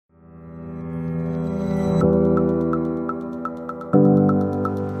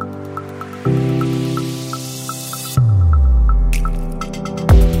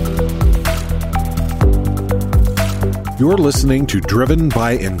You're listening to Driven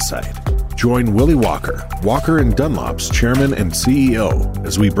by Insight. Join Willie Walker, Walker and Dunlop's chairman and CEO,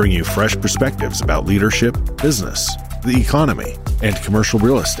 as we bring you fresh perspectives about leadership, business, the economy, and commercial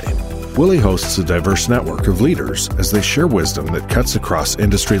real estate. Willie hosts a diverse network of leaders as they share wisdom that cuts across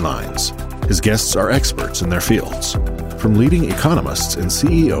industry lines. His guests are experts in their fields, from leading economists and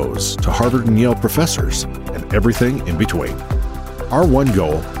CEOs to Harvard and Yale professors and everything in between. Our one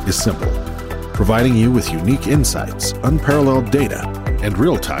goal is simple: providing you with unique insights, unparalleled data, and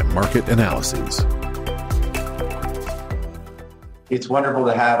real-time market analyses. It's wonderful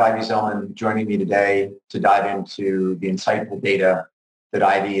to have Ivy Zelman joining me today to dive into the insightful data that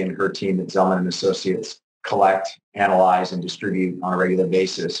Ivy and her team at Zelman and Associates collect, analyze, and distribute on a regular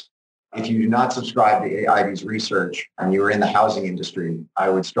basis. If you do not subscribe to Ivy's research and you are in the housing industry, I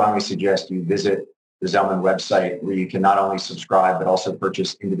would strongly suggest you visit the Zelman website, where you can not only subscribe, but also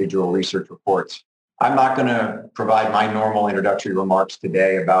purchase individual research reports. I'm not going to provide my normal introductory remarks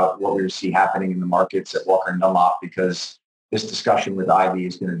today about what we see happening in the markets at Walker and Dunlop, because this discussion with Ivy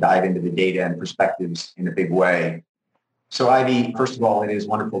is going to dive into the data and perspectives in a big way. So Ivy, first of all, it is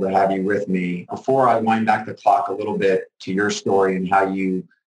wonderful to have you with me. Before I wind back the clock a little bit to your story and how you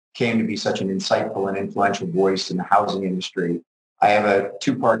came to be such an insightful and influential voice in the housing industry, I have a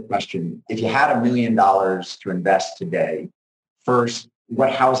two-part question. If you had $1 million to invest today, first,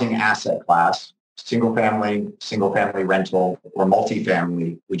 what housing asset class, single family rental, or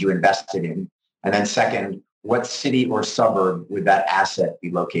multifamily, would you invest it in? And then second, what city or suburb would that asset be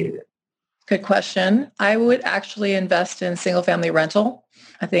located in? Good question. I would actually invest in single family rental.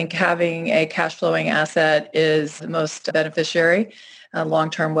 I think having a cash flowing asset is the most beneficiary.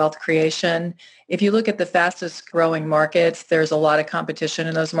 Long-term wealth creation. If you look at the fastest growing markets, there's a lot of competition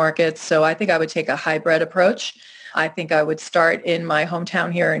in those markets. So I think I would take a hybrid approach. I think I would start in my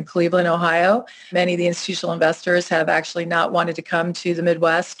hometown here in Cleveland, Ohio. Many of the institutional investors have actually not wanted to come to the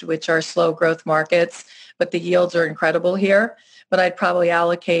Midwest, which are slow growth markets, but the yields are incredible here. But I'd probably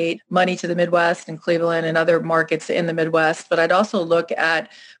allocate money to the Midwest and Cleveland and other markets in the Midwest. But I'd also look at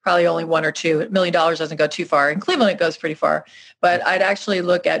probably only one or two. $1 million doesn't go too far. In Cleveland, it goes pretty far. But I'd actually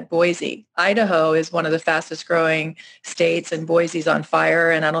look at Boise. Idaho is one of the fastest growing states, and Boise's on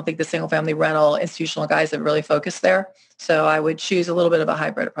fire. And I don't think the single family rental institutional guys have really focused there. So I would choose a little bit of a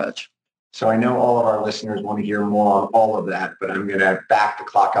hybrid approach. So I know all of our listeners want to hear more on all of that, but I'm going to back the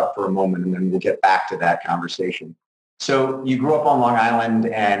clock up for a moment, and then we'll get back to that conversation. So you grew up on Long Island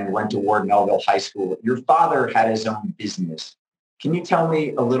and went to Ward Melville High School. Your father had his own business. Can you tell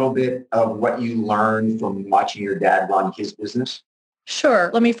me a little bit of what you learned from watching your dad run his business? Sure.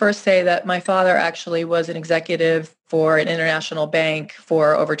 Let me first say that my father actually was an executive for an international bank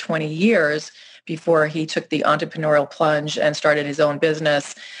for over 20 years before he took the entrepreneurial plunge and started his own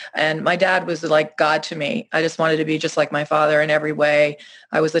business. And my dad was like God to me. I just wanted to be just like my father in every way.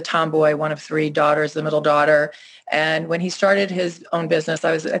 I was the tomboy, one of three daughters, the middle daughter. And when he started his own business,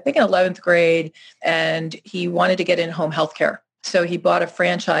 I was, I think, in 11th grade, and he wanted to get in home healthcare. So he bought a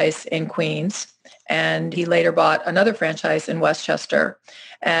franchise in Queens, and he later bought another franchise in Westchester.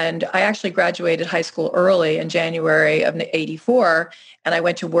 And I actually graduated high school early in January of '84, and I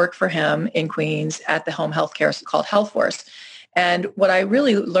went to work for him in Queens at the home healthcare called HealthForce. And what I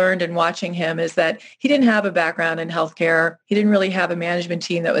really learned in watching him is that he didn't have a background in healthcare. He didn't really have a management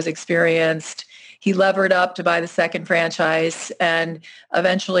team that was experienced. He levered up to buy the second franchise, and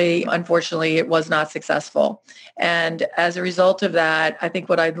eventually, unfortunately, it was not successful. And as a result of that, I think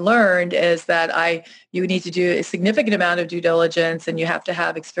what I've learned is that you need to do a significant amount of due diligence, and you have to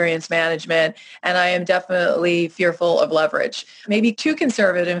have experience management. And I am definitely fearful of leverage, maybe too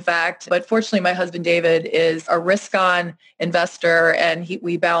conservative, in fact. But fortunately, my husband, David, is a risk-on investor, and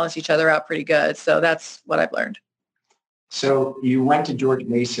we balance each other out pretty good. So that's what I've learned. So you went to George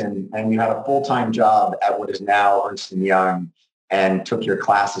Mason and you had a full-time job at what is now Ernst & Young and took your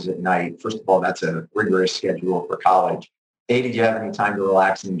classes at night. First of all, that's a rigorous schedule for college. A, did you have any time to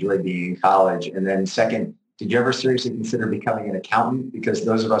relax and enjoy being in college? And then second, did you ever seriously consider becoming an accountant? Because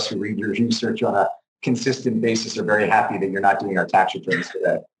those of us who read your research on a consistent basis are very happy that you're not doing our tax returns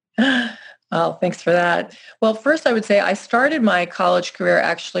today. Well, thanks for that. Well, first, I would say I started my college career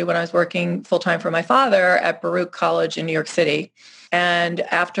actually when I was working full-time for my father at Baruch College in New York City. And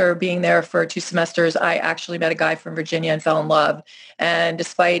after being there for 2 semesters, I actually met a guy from Virginia and fell in love. And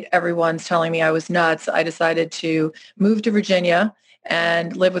despite everyone's telling me I was nuts, I decided to move to Virginia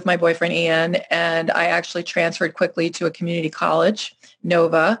and live with my boyfriend, Ian. And I actually transferred quickly to a community college,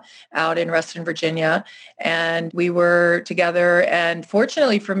 Nova, out in Reston, Virginia. And we were together. And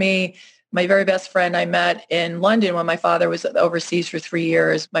fortunately for me, my very best friend I met in London when my father was overseas for 3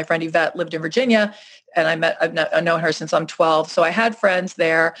 years. My friend Yvette lived in Virginia. and I've known her since I'm 12. So I had friends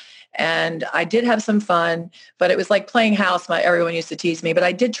there and I did have some fun, but it was like playing house. Everyone used to tease me, but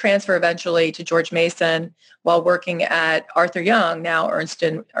I did transfer eventually to George Mason while working at Arthur Young, now Ernst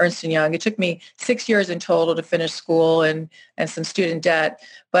and Young. It took me 6 years in total to finish school and some student debt.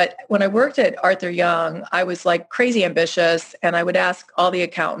 But when I worked at Arthur Young, I was like crazy ambitious, and I would ask all the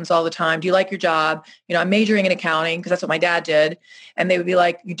accountants all the time, do you like your job? I'm majoring in accounting because that's what my dad did. And they would be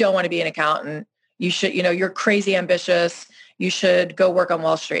like, you don't want to be an accountant. You should, you're crazy ambitious. You should go work on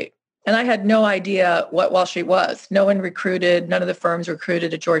Wall Street. And I had no idea what Wall Street was. None of the firms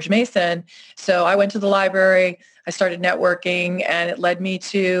recruited at George Mason. So I went to the library, I started networking, and it led me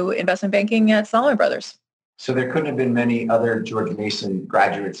to investment banking at Zelman Brothers. So there couldn't have been many other George Mason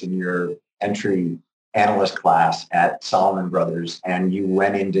graduates in your entry analyst class at Zelman Brothers, and you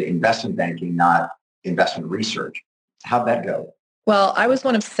went into investment banking, not investment research. How'd that go? Well, I was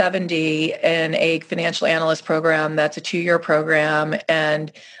one of 70 in a financial analyst program. That's a 2-year program.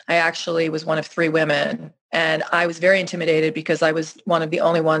 And I actually was one of 3 women. And I was very intimidated because I was one of the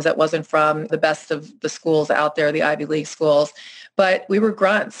only ones that wasn't from the best of the schools out there, the Ivy League schools. But we were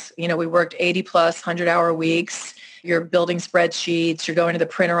grunts. We worked 80 plus 100-hour weeks. You're building spreadsheets. You're going to the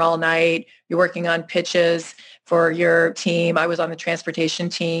printer all night. You're working on pitches for your team. I was on the transportation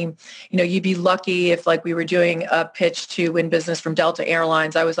team. You'd be lucky if we were doing a pitch to win business from Delta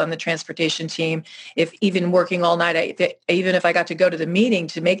Airlines. I was on the transportation team. If even working all night, even if I got to go to the meeting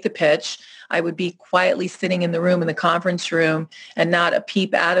to make the pitch, I would be quietly sitting in the conference room and not a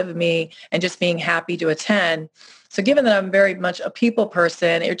peep out of me and just being happy to attend. So given that I'm very much a people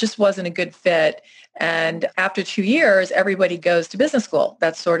person, it just wasn't a good fit. And after 2 years, everybody goes to business school.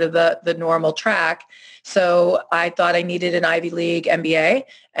 That's sort of the normal track. So I thought I needed an Ivy League MBA.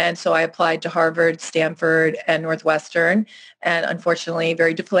 And so I applied to Harvard, Stanford, and Northwestern. And unfortunately,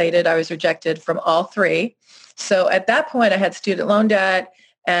 very deflated. I was rejected from all 3. So at that point, I had student loan debt.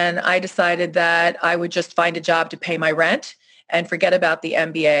 And I decided that I would just find a job to pay my rent and forget about the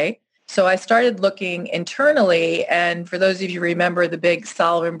MBA. So I started looking internally. And for those of you who remember the big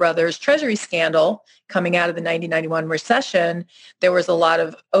Zelman Brothers Treasury scandal coming out of the 1991 recession, there was a lot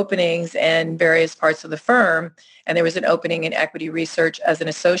of openings in various parts of the firm. And there was an opening in equity research as an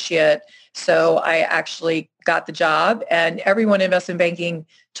associate. So I actually got the job, and everyone in investment banking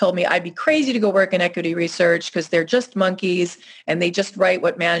told me I'd be crazy to go work in equity research because they're just monkeys and they just write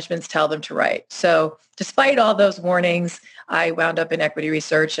what managements tell them to write. So despite all those warnings, I wound up in equity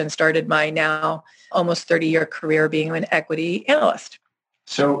research and started my now almost 30-year career being an equity analyst.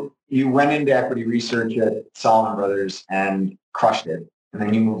 So you went into equity research at Zelman Brothers and crushed it. And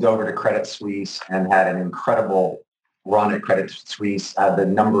then you moved over to Credit Suisse and had an incredible run at Credit Suisse. The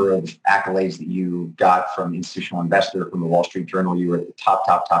number of accolades that you got from Institutional Investor, from the Wall Street Journal, you were at the top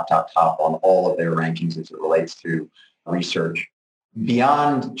on all of their rankings as it relates to research.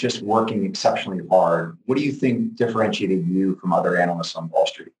 Beyond just working exceptionally hard, what do you think differentiated you from other analysts on Wall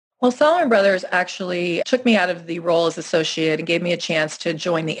Street? Well, Zelman Brothers actually took me out of the role as associate and gave me a chance to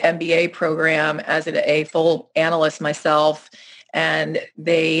join the MBA program as a full analyst myself. And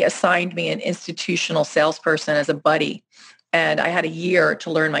they assigned me an institutional salesperson as a buddy. And I had a year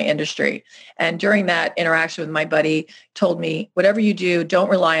to learn my industry. And during that interaction with my buddy, told me, whatever you do, don't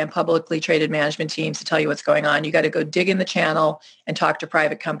rely on publicly traded management teams to tell you what's going on. You got to go dig in the channel and talk to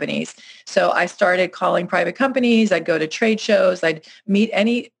private companies. So I started calling private companies. I'd go to trade shows. I'd meet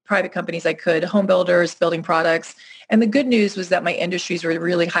any private companies I could, home builders, building products. And the good news was that my industries were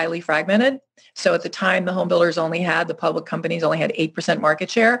really highly fragmented. So at the time, the public companies only had 8% market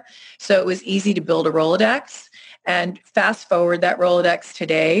share. So it was easy to build a Rolodex. And fast forward that Rolodex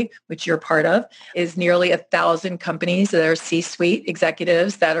today, which you're part of, is nearly 1,000 companies that are C-suite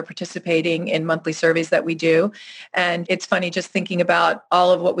executives that are participating in monthly surveys that we do. And it's funny just thinking about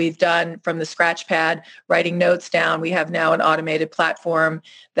all of what we've done from the scratch pad, writing notes down. We have now an automated platform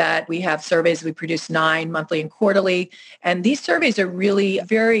that we have surveys. We produce 9 monthly and quarterly. And these surveys are really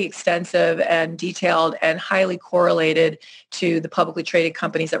very extensive and detailed and highly correlated to the publicly traded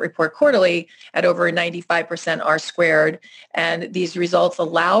companies that report quarterly at over 95% R squared. And these results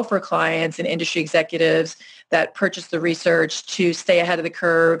allow for clients and industry executives that purchase the research to stay ahead of the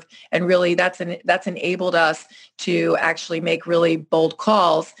curve. And really that's enabled us to actually make really bold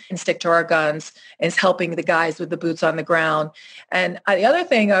calls and stick to our guns, and is helping the guys with the boots on the ground. And the other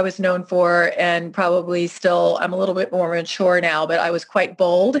thing I was known for, and probably still, I'm a little bit more mature now, but I was quite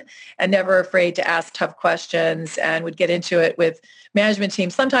bold and never afraid to ask tough questions and would get into it with management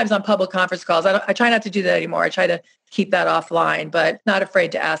teams, sometimes on public conference calls. I try not to do that anymore. I try to keep that offline, but not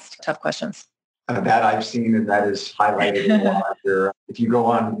afraid to ask tough questions. That I've seen, and that is highlighted a lot here. If you go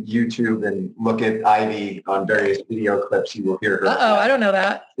on YouTube and look at Ivy on various video clips, you will hear her. Uh-oh, I don't know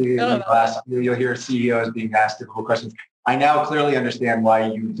that. You'll hear CEOs being asked difficult questions. I now clearly understand why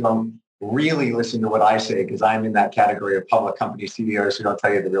you don't really listen to what I say, because I'm in that category of public company CEOs who don't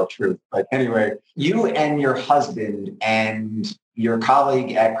tell you the real truth. But anyway, you and your husband and your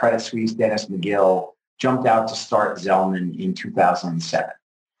colleague at Credit Suisse, Dennis McGill, jumped out to start Zelman in 2007.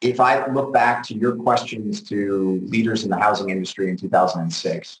 If I look back to your questions to leaders in the housing industry in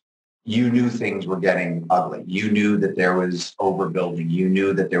 2006, you knew things were getting ugly. You knew that there was overbuilding. You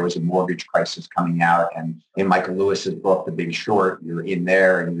knew that there was a mortgage crisis coming out. And in Michael Lewis's book, The Big Short, you're in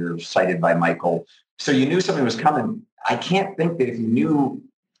there and you're cited by Michael. So you knew something was coming. I can't think that if you knew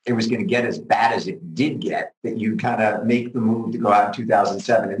it was going to get as bad as it did get, that you kind of make the move to go out in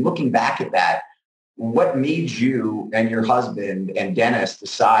 2007. And looking back at that, what made you and your husband and Dennis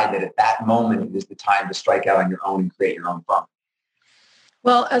decide that at that moment it was the time to strike out on your own and create your own firm?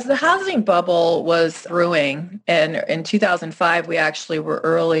 Well, as the housing bubble was brewing, and in 2005, we actually were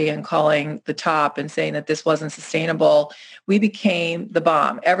early in calling the top and saying that this wasn't sustainable. We became the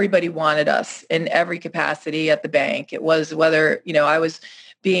bomb. Everybody wanted us in every capacity at the bank. It was whether, I was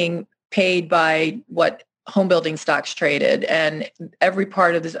being paid by what home building stocks traded, and every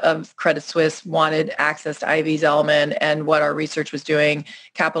part of Credit Suisse wanted access to Ivy Zelman and what our research was doing,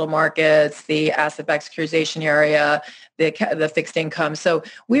 capital markets, the asset-backed securitization area, the fixed income. So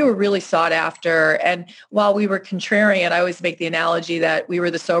we were really sought after. And while we were contrarian, I always make the analogy that we were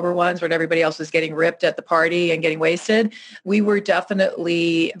the sober ones when everybody else was getting ripped at the party and getting wasted. We were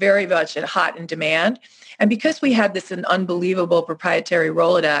definitely very much hot in demand. And because we had an unbelievable proprietary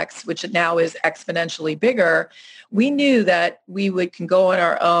Rolodex, which now is exponentially bigger, we knew that we can go on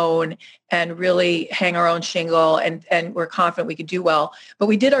our own and really hang our own shingle, and we're confident we could do well. But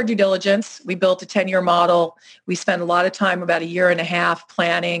we did our due diligence. We built a 10-year model. We spent a lot of time, about a year and a half,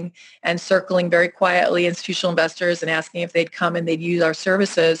 planning and circling very quietly institutional investors and asking if they'd come and they'd use our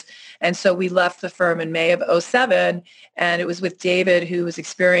services. And so we left the firm in May of 2007, and it was with David, who was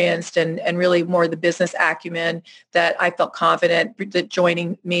experienced and really more the business acumen, that I felt confident that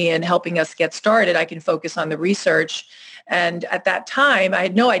joining me and helping us get started, I can focus on the research. And at that time, I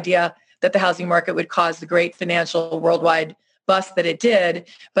had no idea that the housing market would cause the great financial worldwide bust that it did.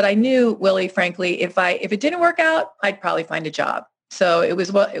 But I knew, Willie, frankly, if it didn't work out, I'd probably find a job. So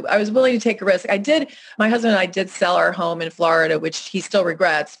I was willing to take a risk. My husband and I did sell our home in Florida, which he still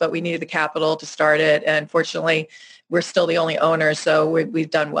regrets, but we needed the capital to start it. And fortunately, we're still the only owners. So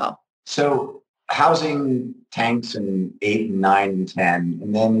we've done well. So housing tanks in 8 and 9 and 10.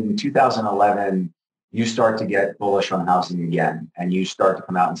 And then in 2011, you start to get bullish on housing again. And you start to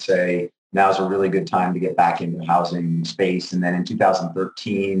come out and say, now's a really good time to get back into the housing space. And then in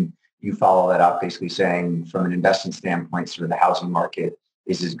 2013, you follow that up basically saying, from an investment standpoint, sort of the housing market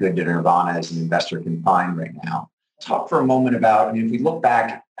is as good to nirvana as an investor can find right now. Talk for a moment about, if we look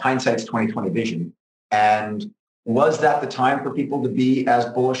back, hindsight's 2020 vision. And was that the time for people to be as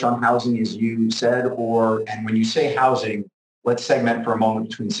bullish on housing as you said? And when you say housing, let's segment for a moment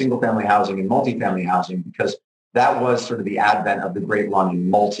between single family housing and multifamily housing, because that was sort of the advent of the great run in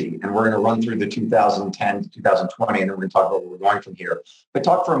multi. And we're going to run through the 2010 to 2020, and then we're going to talk about where we're going from here. But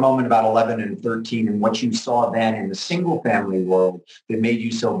talk for a moment about 11 and 13 and what you saw then in the single family world that made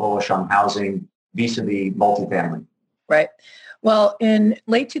you so bullish on housing vis-a-vis multifamily. Right. Well, in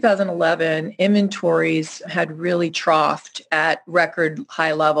late 2011, inventories had really troughed at record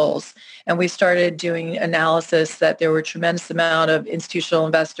high levels. And we started doing analysis that there were a tremendous amount of institutional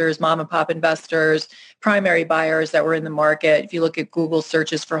investors, mom and pop investors, primary buyers that were in the market. If you look at Google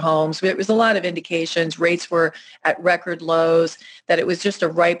searches for homes, there was a lot of indications. Rates were at record lows, that it was just a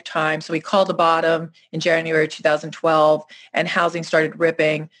ripe time. So we called the bottom in January 2012, and housing started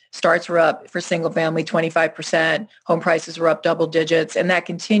ripping. Starts were up for single family 25%. Home prices were up double digits. And that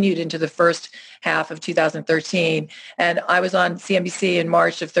continued into the first half of 2013. And I was on CNBC in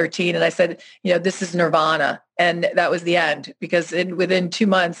March of 13, and I said, this is nirvana. And that was the end, because within 2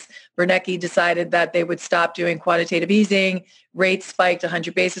 months, Bernanke decided that they would stop doing quantitative easing. Rates spiked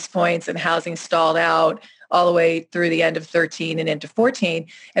 100 basis points, and housing stalled out all the way through the end of 13 and into 14.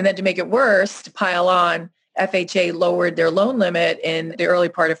 And then to make it worse, to pile on, FHA lowered their loan limit in the early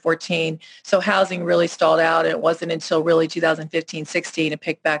part of 14. So housing really stalled out. And it wasn't until really 2015, 16 it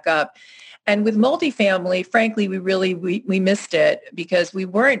picked back up. And with multifamily, frankly, we missed it because we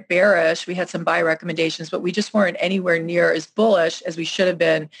weren't bearish. We had some buy recommendations, but we just weren't anywhere near as bullish as we should have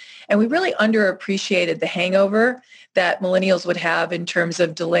been. And we really underappreciated the hangover that millennials would have in terms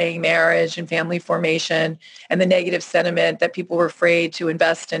of delaying marriage and family formation and the negative sentiment that people were afraid to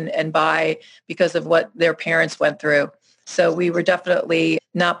invest and buy because of what their parents went through. So we were definitely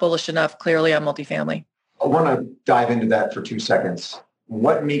not bullish enough, clearly, on multifamily. I want to dive into that for 2 seconds.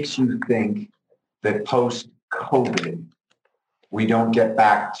 What makes you think that post-COVID, we don't get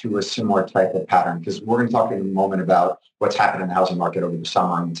back to a similar type of pattern? Because we're going to talk in a moment about what's happened in the housing market over the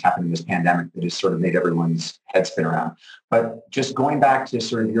summer and what's happened in this pandemic that has sort of made everyone's head spin around. But just going back to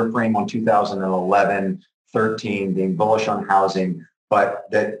sort of your frame on 2011, 13, being bullish on housing, but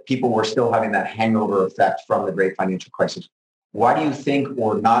that people were still having that hangover effect from the great financial crisis. Why do you think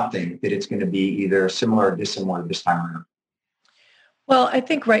or not think that it's going to be either similar or dissimilar this time around? Well, I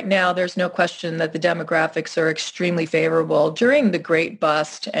think right now there's no question that the demographics are extremely favorable. During the Great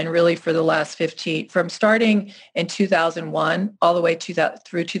Bust and really for the last 15, from starting in 2001 all the way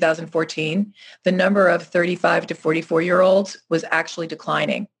through 2014, the number of 35 to 44-year-olds was actually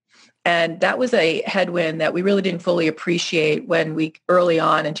declining. And that was a headwind that we really didn't fully appreciate when we early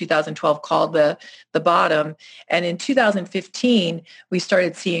on in 2012 called the bottom. And in 2015, we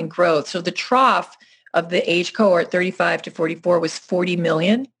started seeing growth. So the trough of the age cohort 35 to 44 was 40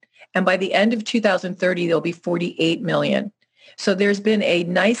 million. And by the end of 2030, there'll be 48 million. So there's been a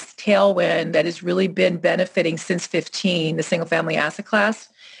nice tailwind that has really been benefiting since 15, the single family asset class.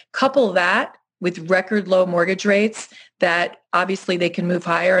 Couple that with record low mortgage rates that obviously they can move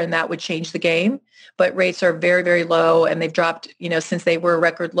higher and that would change the game. But rates are very, very low and they've dropped, since they were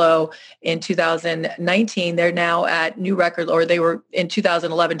record low in 2019, they're now at new record, or they were in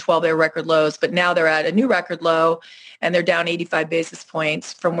 2011, 12, they were record lows, but now they're at a new record low and they're down 85 basis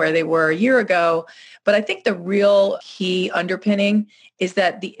points from where they were a year ago. But I think the real key underpinning is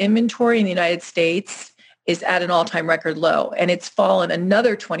that the inventory in the United States is at an all-time record low, and it's fallen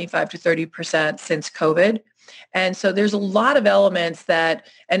another 25 to 30% since COVID. And so there's a lot of elements that,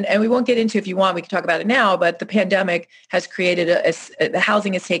 and we won't get into, if you want, we can talk about it now, but the pandemic has created the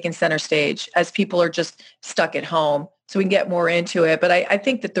housing has taken center stage as people are just stuck at home. So we can get more into it. But I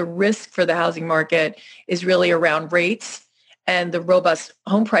think that the risk for the housing market is really around rates and the robust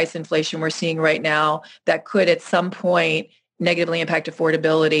home price inflation we're seeing right now that could at some point negatively impact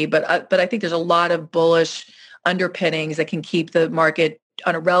affordability. But I think there's a lot of bullish underpinnings that can keep the market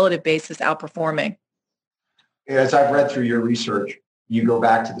on a relative basis outperforming. As I've read through your research, you go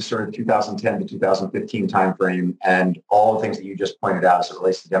back to the sort of 2010 to 2015 timeframe and all the things that you just pointed out as it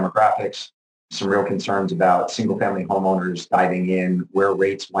relates to demographics, some real concerns about single-family homeowners diving in, where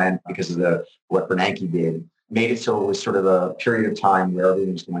rates went because of what Bernanke did, made it so it was sort of a period of time where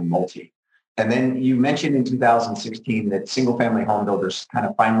everything was going multi. And then you mentioned in 2016 that single-family home builders kind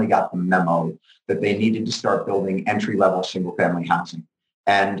of finally got the memo that they needed to start building entry-level single-family housing.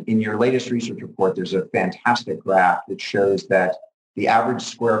 And in your latest research report, there's a fantastic graph that shows that the average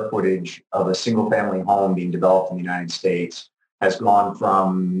square footage of a single-family home being developed in the United States has gone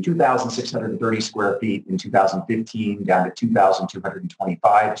from 2,630 square feet in 2015 down to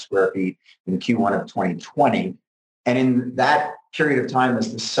 2,225 square feet in Q1 of 2020. And in that period of time,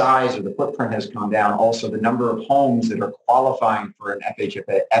 as the size or the footprint has come down, also the number of homes that are qualifying for an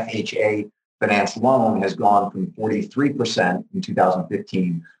FHA finance loan has gone from 43% in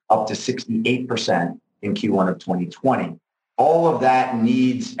 2015 up to 68% in Q1 of 2020. All of that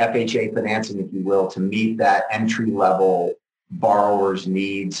needs FHA financing, if you will, to meet that entry-level borrower's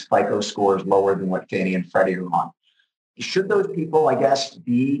needs, FICO scores lower than what Fannie and Freddie are on. Should those people, I guess,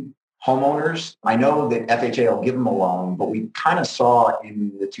 be homeowners? I know that FHA will give them a loan, but we kind of saw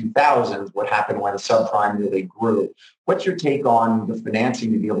in the 2000s what happened when subprime really grew. What's your take on the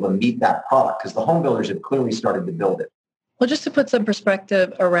financing to be able to meet that product? Because the home builders have clearly started to build it. Well, just to put some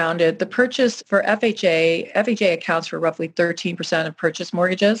perspective around it, the purchase for FHA accounts for roughly 13% of purchase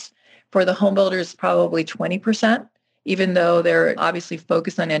mortgages. For the home builders, probably 20%, even though they're obviously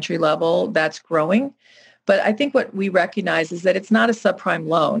focused on entry level, that's growing. But I think what we recognize is that it's not a subprime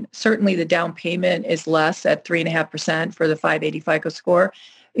loan. Certainly the down payment is less at 3.5% for the 580 FICO score.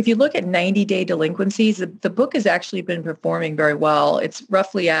 If you look at 90-day delinquencies, the book has actually been performing very well. It's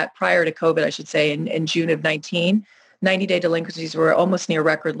roughly at, prior to COVID, I should say, in June of 19, 90-day delinquencies were almost near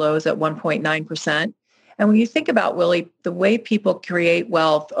record lows at 1.9%. And when you think about, Willie, the way people create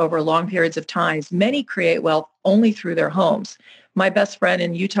wealth over long periods of time, many create wealth only through their homes. My best friend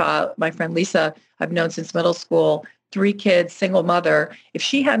in Utah, my friend Lisa, I've known since middle school, 3 kids, single mother. If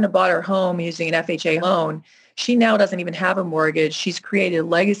she hadn't have bought her home using an FHA loan, she now doesn't even have a mortgage. She's created a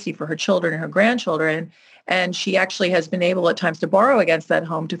legacy for her children and her grandchildren. And she actually has been able at times to borrow against that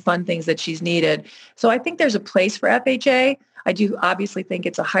home to fund things that she's needed. So I think there's a place for FHA. I do obviously think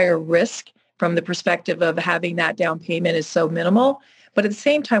it's a higher risk from the perspective of having that down payment is so minimal. But at the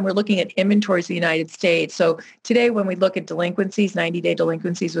same time, we're looking at inventories in the United States. So today, when we look at delinquencies, 90-day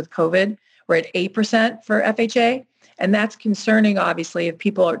delinquencies with COVID, we're at 8% for FHA. And that's concerning, obviously, if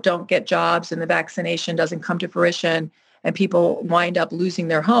people don't get jobs and the vaccination doesn't come to fruition and people wind up losing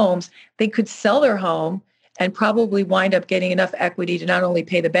their homes, they could sell their home and probably wind up getting enough equity to not only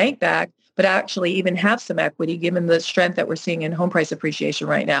pay the bank back, but actually even have some equity given the strength that we're seeing in home price appreciation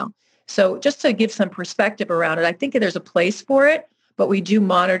right now. So just to give some perspective around it, I think there's a place for it, but we do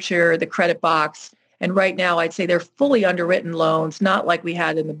monitor the credit box. And right now, I'd say they're fully underwritten loans, not like we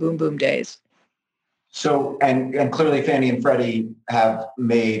had in the boom days. So, and clearly Fannie and Freddie have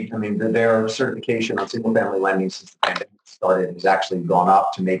made, their certification on single family lending since the pandemic started has actually gone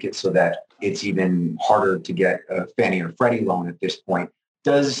up to make it so that it's even harder to get a Fannie or Freddie loan at this point.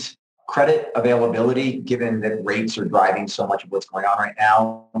 Does credit availability, given that rates are driving so much of what's going on right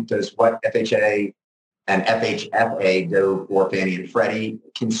now, does what FHA and FHFA do for Fannie and Freddie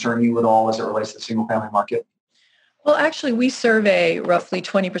concern you at all as it relates to the single family market? Well, actually, we survey roughly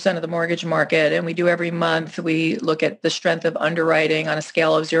 20% of the mortgage market, and we do every month. We look at the strength of underwriting on a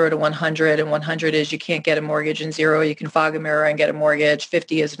scale of 0 to 100, and 100 is you can't get a mortgage, and 0, you can fog a mirror and get a mortgage.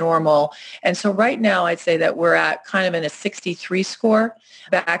 50 is normal. And so right now, I'd say that we're at kind of in a 63 score.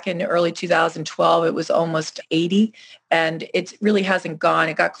 Back in early 2012, it was almost 80, and it really hasn't gone.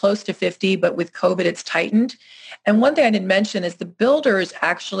 It got close to 50, but with COVID, it's tightened. And one thing I didn't mention is the builders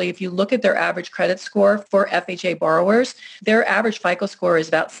actually, if you look at their average credit score for FHA borrowers, their average FICO score is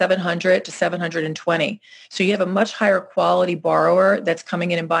about 700 to 720. So you have a much higher quality borrower that's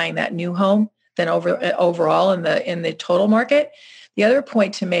coming in and buying that new home than overall in the total market. The other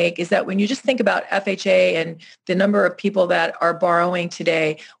point to make is that when you just think about FHA and the number of people that are borrowing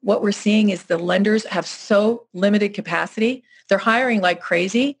today, what we're seeing is the lenders have so limited capacity. They're hiring like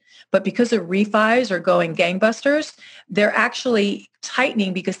crazy, but because the refis are going gangbusters, they're actually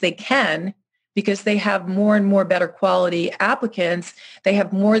tightening because they can, because they have more and more better quality applicants. They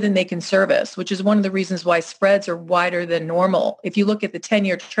have more than they can service, which is one of the reasons why spreads are wider than normal. If you look at the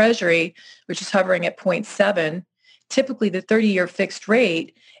 10-year Treasury, which is hovering at 0.7, typically the 30-year fixed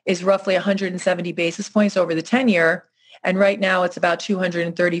rate is roughly 170 basis points over the 10-year. And right now it's about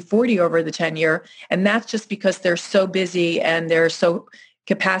 230-40 over the 10-year. And that's just because they're so busy and they're so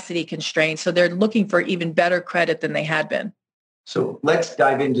capacity constrained. So they're looking for even better credit than they had been. So let's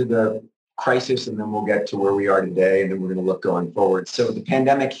dive into the crisis and then we'll get to where we are today and then we're going to look going forward. So the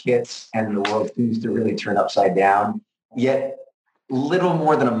pandemic hits and the world seems to really turn upside down. Yet little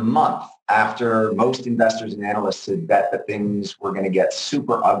more than a month after most investors and analysts had bet that things were going to get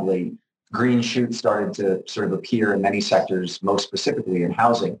super ugly, green shoots started to sort of appear in many sectors, most specifically in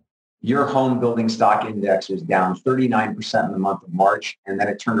housing. Your home building stock index was down 39% in the month of March, and then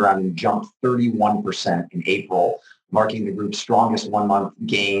it turned around and jumped 31% in April, marking the group's strongest one-month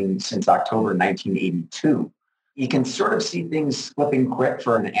gain since October 1982. You can sort of see things flipping quick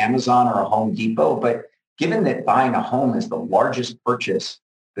for an Amazon or a Home Depot, but given that buying a home is the largest purchase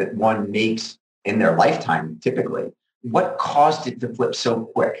that one makes in their lifetime, typically, what caused it to flip so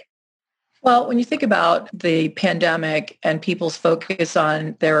quick? Well, when you think about the pandemic and people's focus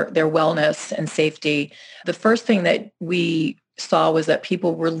on their wellness and safety, the first thing that we saw was that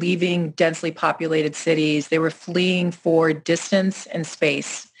people were leaving densely populated cities. They were fleeing for distance and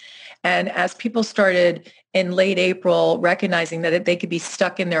space. And as people started in late April recognizing that they could be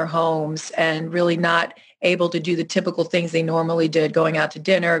stuck in their homes and really not able to do the typical things they normally did, going out to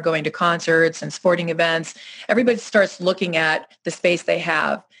dinner, going to concerts and sporting events, everybody starts looking at the space they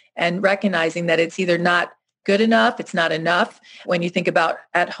have and recognizing that it's either not good enough, it's not enough. When you think about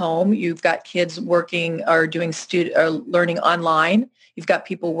at home, you've got kids working or doing learning online. You've got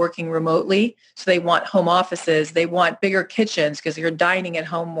people working remotely. So they want home offices. They want bigger kitchens because you're dining at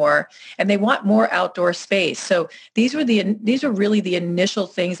home more, and they want more outdoor space. So these are really the initial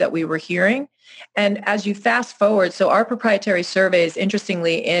things that we were hearing. And as you fast forward, so our proprietary surveys,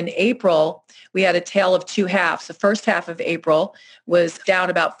 interestingly, in April, we had a tale of two halves. The first half of April was down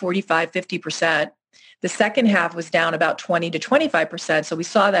about 45, 50%. The second half was down about 20 to 25%. So we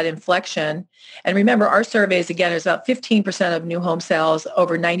saw that inflection. And remember, our surveys, again, is about 15% of new home sales,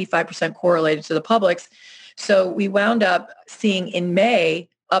 over 95% correlated to the publics. So we wound up seeing in May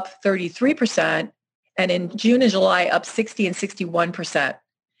up 33%, and in June and July up 60 and 61%.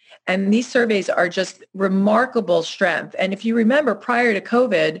 And these surveys are just remarkable strength. And if you remember, prior to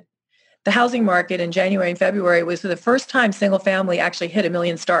COVID, the housing market in January and February was for the first time single family actually hit 1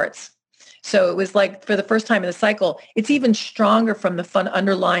 million starts. So it was like for the first time in the cycle, it's even stronger from the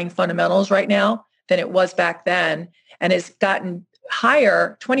underlying fundamentals right now than it was back then. And it's gotten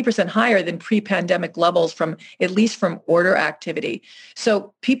higher, 20% higher than pre-pandemic levels from at least from order activity.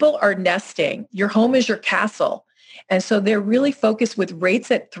 So people are nesting. Your home is your castle. And so they're really focused with rates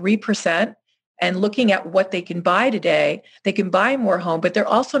at 3% and looking at what they can buy today. They can buy more home, but they're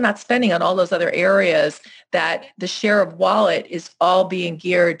also not spending on all those other areas that the share of wallet is all being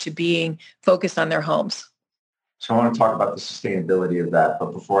geared to being focused on their homes. So I want to talk about the sustainability of that.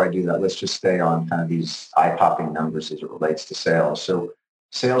 But before I do that, let's just stay on kind of these eye-popping numbers as it relates to sales. So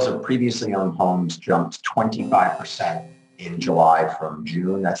sales of previously owned homes jumped 25% in July from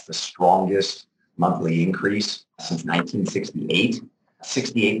June. That's the strongest monthly increase since 1968.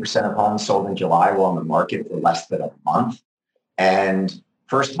 68% of homes sold in July were on the market for less than a month. And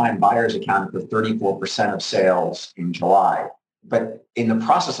first-time buyers accounted for 34% of sales in July. But in the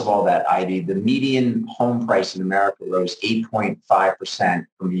process of all that, Ivy, the median home price in America rose 8.5%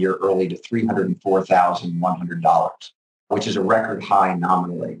 from a year early to $304,100, which is a record high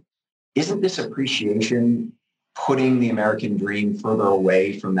nominally. Isn't this appreciation putting the American dream further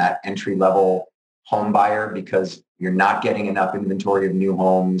away from that entry-level home buyer because you're not getting enough inventory of new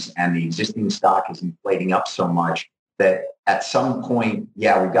homes and the existing stock is inflating up so much that at some point,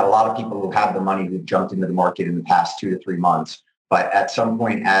 yeah, we've got a lot of people who have the money who've jumped into the market in the past 2 to 3 months. But at some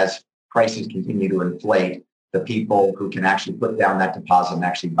point, as prices continue to inflate, the people who can actually put down that deposit and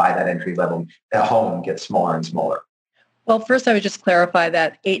actually buy that entry level home get smaller and smaller. Well, first, I would just clarify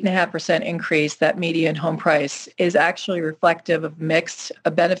that 8.5% increase, that median home price, is actually reflective of mixed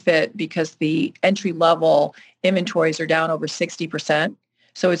a benefit because the entry level inventories are down over 60%.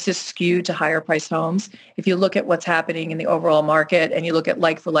 So it's just skewed to higher price homes. If you look at what's happening in the overall market and you look at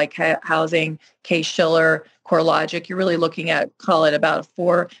like-for-like housing, Case-Shiller, CoreLogic, you're really looking at, call it about a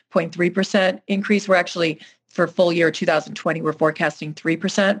 4.3% increase. We're actually, for full year 2020, we're forecasting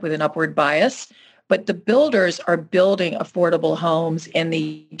 3% with an upward bias. But the builders are building affordable homes in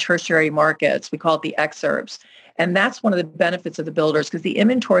the tertiary markets. We call it the exurbs. And that's one of the benefits of the builders because the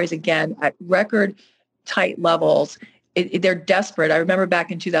inventories, again, at record tight levels, they're desperate. I remember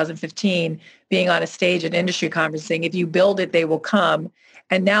back in 2015 being on a stage at industry conference saying, if you build it, they will come.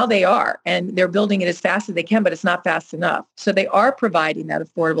 And now they are. And they're building it as fast as they can, but it's not fast enough. So they are providing that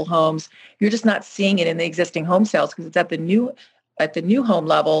affordable homes. You're just not seeing it in the existing home sales because it's at the new home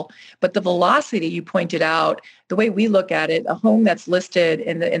level. But the velocity you pointed out, the way we look at it, a home that's listed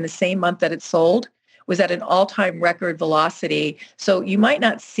in the same month that it sold was at an all-time record velocity. So you might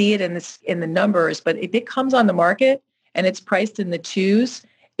not see it in the numbers, but if it comes on the market and it's priced in the twos,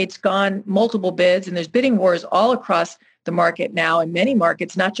 it's gone multiple bids, and there's bidding wars all across the market now in many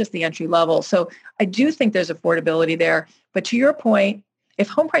markets, not just the entry level. So I do think there's affordability there. But to your point, if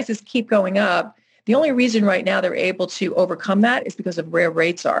home prices keep going up, the only reason right now they're able to overcome that is because of where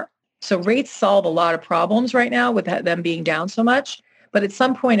rates are. So rates solve a lot of problems right now with them being down so much. But at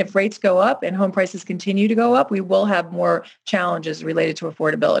some point, if rates go up and home prices continue to go up, we will have more challenges related to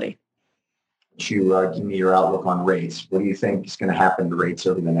affordability. You give me your outlook on rates. What do you think is going to happen to rates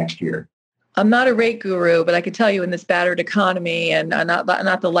over the next year? I'm not a rate guru, but I can tell you in this battered economy and not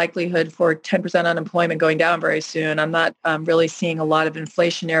the likelihood for 10% unemployment going down very soon, I'm not really seeing a lot of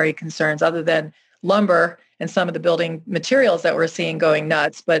inflationary concerns other than lumber and some of the building materials that we're seeing going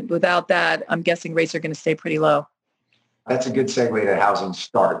nuts. But without that, I'm guessing rates are going to stay pretty low. That's a good segue to housing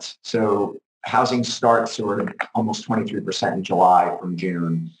starts. So housing starts were almost 23% in July from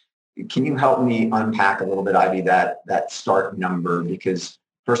June. Can you help me unpack a little bit, Ivy, that start number? Because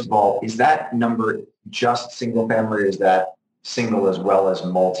first of all, is that number just single family or is that single as well as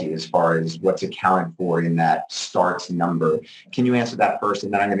multi as far as what's accounted for in that starts number? Can you answer that first?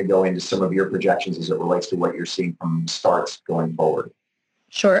 And then I'm going to go into some of your projections as it relates to what you're seeing from starts going forward.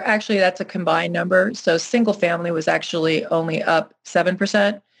 Sure. Actually, that's a combined number. So single family was actually only up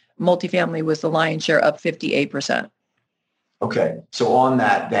 7%. Multifamily was the lion's share, up 58%. Okay. So on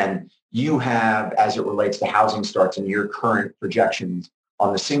that, then you have, as it relates to housing starts and your current projections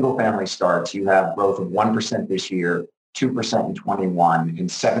on the single family starts, you have growth of 1% this year, 2% in 21 and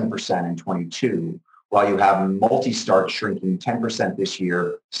 7% in 22. while you have multi-start shrinking 10% this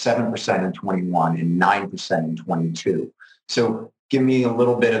year, 7% in 21, and 9% in 22. So give me a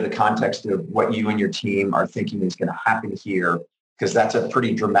little bit of the context of what you and your team are thinking is going to happen here, because that's a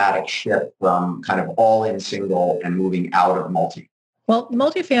pretty dramatic shift from kind of all in single and moving out of multi. Well,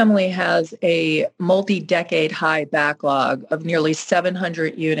 multifamily has a multi-decade high backlog of nearly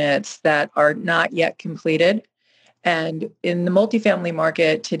 700 units that are not yet completed. And in the multifamily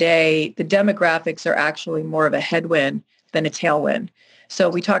market today, the demographics are actually more of a headwind than a tailwind. So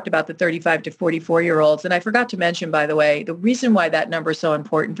we talked about the 35 to 44-year-olds. And I forgot to mention, by the way, the reason why that number is so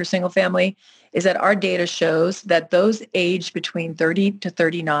important for single family is that our data shows that those aged between 30 to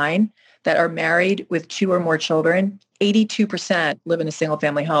 39 that are married with 2 or more children, 82% live in a single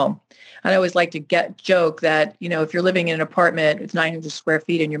family home. And I always like to joke that, if you're living in an apartment, it's 900 square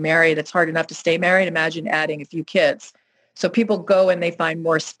feet and you're married, it's hard enough to stay married. Imagine adding a few kids. So people go and they find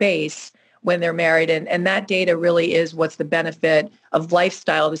more space when they're married. And that data really is what's the benefit of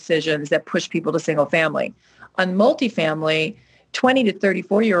lifestyle decisions that push people to single family. On multifamily, 20 to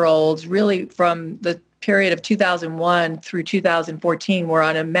 34-year-olds really from the period of 2001 through 2014 were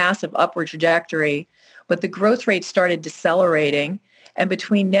on a massive upward trajectory, but the growth rate started decelerating. And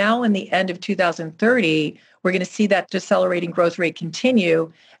between now and the end of 2030, we're going to see that decelerating growth rate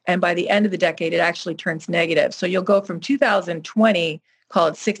continue. And by the end of the decade, it actually turns negative. So you'll go from 2020, call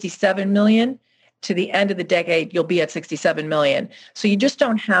it 67 million, to the end of the decade, you'll be at 67 million. So you just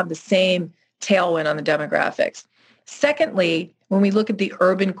don't have the same tailwind on the demographics. Secondly, when we look at the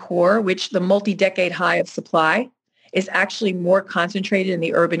urban core, which the multi-decade high of supply is actually more concentrated in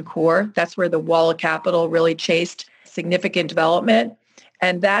the urban core. That's where the wall of capital really chased significant development.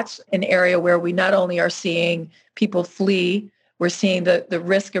 And that's an area where we not only are seeing people flee, we're seeing the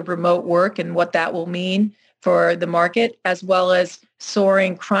risk of remote work and what that will mean for the market, as well as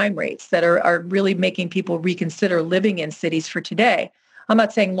soaring crime rates that are really making people reconsider living in cities for today. I'm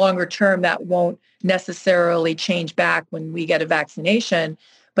not saying longer term that won't necessarily change back when we get a vaccination,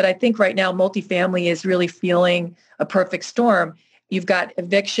 but I think right now multifamily is really feeling a perfect storm. You've got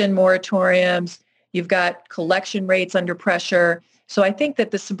eviction moratoriums, you've got collection rates under pressure. So I think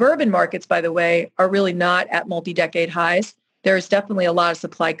that the suburban markets, by the way, are really not at multi-decade highs. There's definitely a lot of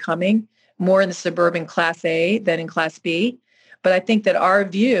supply coming, more in the suburban Class A than in Class B. But I think that our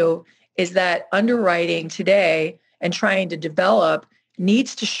view is that underwriting today and trying to develop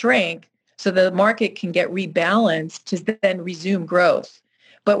needs to shrink so the market can get rebalanced to then resume growth.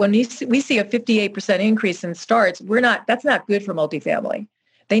 But when we see a 58% increase in starts, that's not good for multifamily.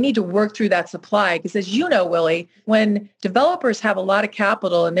 They need to work through that supply because, as you know, Willie, when developers have a lot of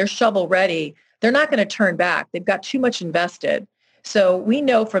capital and they're shovel ready, they're not going to turn back. They've got too much invested. So we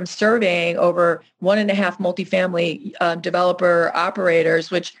know from surveying over 1.5 multifamily developer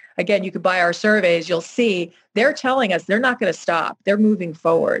operators, which again, you could buy our surveys, you'll see they're telling us they're not going to stop. They're moving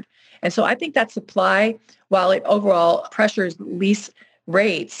forward. And so I think that supply, while it overall pressures lease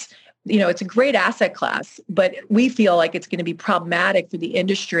rates, it's a great asset class, but we feel like it's going to be problematic for the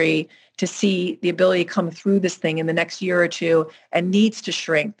industry to see the ability to come through this thing in the next year or two and needs to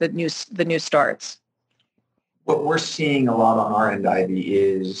shrink the new starts. What we're seeing a lot on our end, Ivy,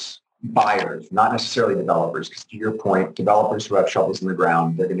 is buyers, not necessarily developers, because to your point, developers who have shovels in the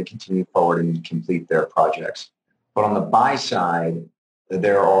ground, they're going to continue forward and complete their projects. But on the buy side,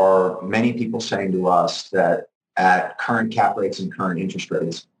 there are many people saying to us that at current cap rates and current interest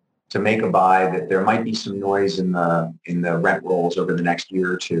rates, to make a buy, that there might be some noise in the rent rolls over the next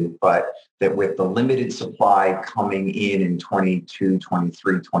year or two, but that with the limited supply coming in 22,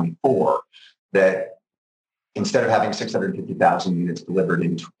 23, 24, that instead of having 650,000 units delivered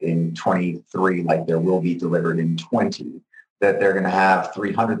in 23, like there will be delivered in 20, that they're going to have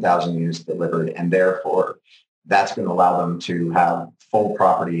 300,000 units delivered, and therefore that's going to allow them to have full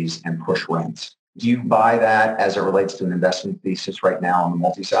properties and push rents. Do you buy that as it relates to an investment thesis right now on the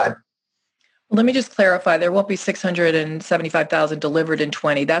multi side? Let me just clarify. There won't be 675,000 delivered in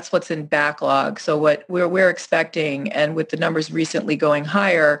 20. That's what's in backlog. So what we're expecting, and with the numbers recently going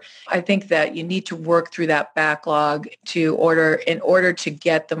higher, I think that you need to work through that backlog in order to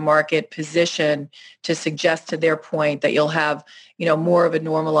get the market position to suggest, to their point, that you'll have, more of a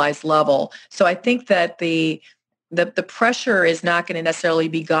normalized level. So I think that the pressure is not going to necessarily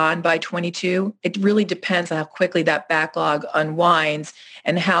be gone by 22. It really depends on how quickly that backlog unwinds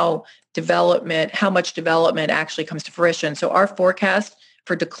and how much development actually comes to fruition. So our forecast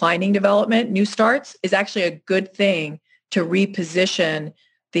for declining development, new starts, is actually a good thing to reposition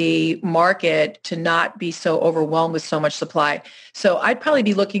the market to not be so overwhelmed with so much supply. So I'd probably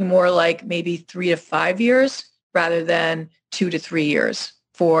be looking more like maybe 3 to 5 years rather than 2 to 3 years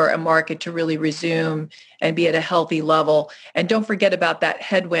for a market to really resume and be at a healthy level. And don't forget about that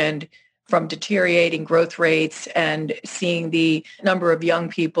headwind from deteriorating growth rates and seeing the number of young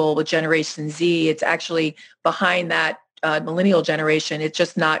people with Generation Z. It's actually behind that millennial generation. It's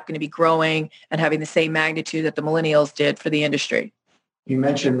just not going to be growing and having the same magnitude that the millennials did for the industry. You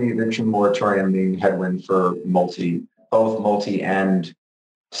mentioned the eviction moratorium being headwind for both multi and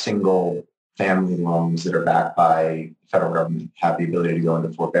single family loans that are backed by the federal government have the ability to go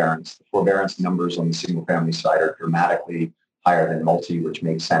into forbearance. The forbearance numbers on the single family side are dramatically higher than multi, which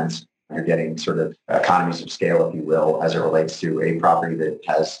makes sense. You're getting sort of economies of scale, if you will, as it relates to a property that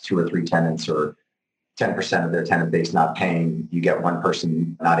has 2 or 3 tenants or 10% of their tenant base not paying. You get one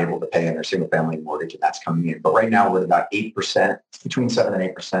person not able to pay in their single family mortgage, and that's coming in. But right now we're at about 8%, between 7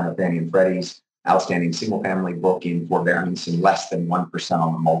 and 8% of Fannie and Freddie's outstanding single family book in forbearance and less than 1%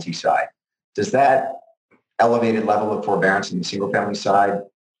 on the multi side. Does that elevated level of forbearance in the single family side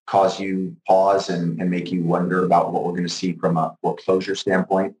cause you pause and make you wonder about what we're going to see from a foreclosure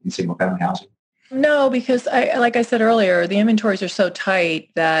standpoint in single family housing? No, because like I said earlier, the inventories are so tight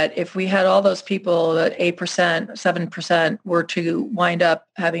that if we had all those people that 8%, 7% were to wind up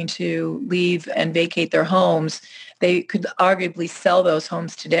having to leave and vacate their homes, they could arguably sell those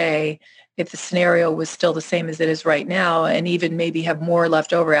homes today if the scenario was still the same as it is right now, and even maybe have more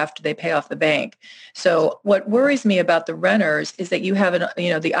left over after they pay off the bank. So what worries me about the renters is that you have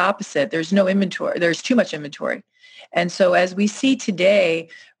the opposite. There's no inventory. There's too much inventory. And so as we see today,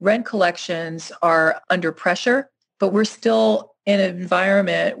 rent collections are under pressure, but we're still in an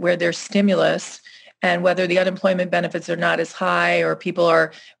environment where there's stimulus, and whether the unemployment benefits are not as high or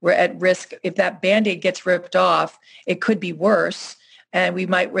we're at risk. If that Band-Aid gets ripped off, it could be worse. And we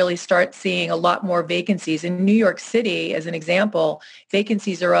might really start seeing a lot more vacancies. In New York City, as an example,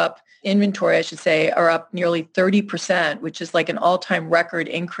 vacancies are up, inventory, I should say, are up nearly 30%, which is like an all-time record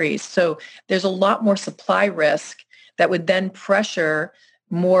increase. So there's a lot more supply risk that would then pressure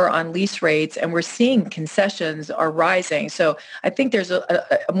more on lease rates. And we're seeing concessions are rising. So I think there's a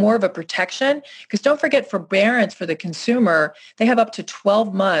more of a protection, because don't forget, forbearance for the consumer, they have up to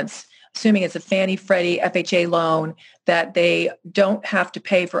 12 months, assuming it's a Fannie, Freddie, FHA loan, that they don't have to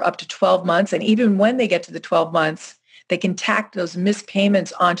pay for up to 12 months. And even when they get to the 12 months, they can tack those missed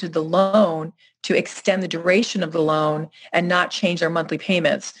payments onto the loan to extend the duration of the loan and not change their monthly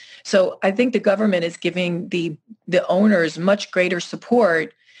payments. So I think the government is giving the owners much greater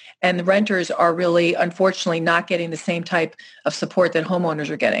support, and the renters are really, unfortunately, not getting the same type of support that homeowners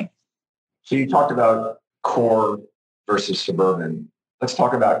are getting. So you talked about core versus suburban. Let's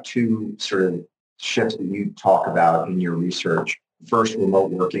talk about two sort of shifts that you talk about in your research. First,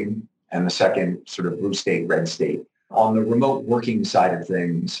 remote working, and the second, sort of blue state, red state. On the remote working side of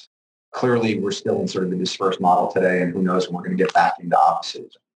things, clearly we're still in sort of a dispersed model today, and who knows when we're going to get back into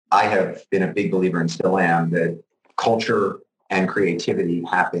offices. I have been a big believer, and still am, that culture and creativity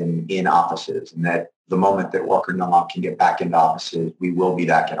happen in offices, and that the moment that Walker & Dunlop can get back into offices, we will be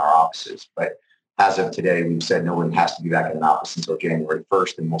back in our offices. But as of today, we've said no one has to be back in an office until January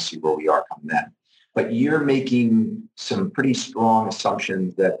 1st, and we'll see where we are come then. But you're making some pretty strong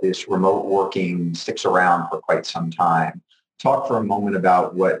assumptions that this remote working sticks around for quite some time. Talk for a moment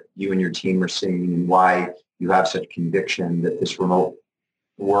about what you and your team are seeing and why you have such conviction that this remote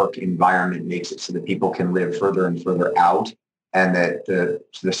work environment makes it so that people can live further and further out, and that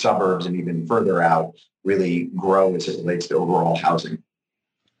the suburbs and even further out really grow as it relates to overall housing.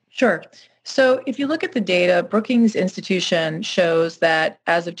 Sure. So if you look at the data, Brookings Institution shows that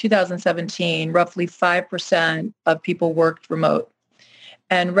as of 2017, roughly 5% of people worked remote.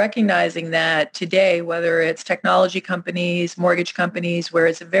 And recognizing that today, whether it's technology companies, mortgage companies, where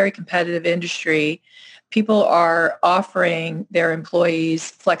it's a very competitive industry, people are offering their employees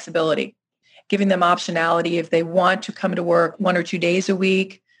flexibility, giving them optionality if they want to come to work 1 or 2 days a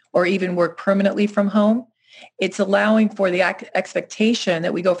week, or even work permanently from home. It's allowing for the expectation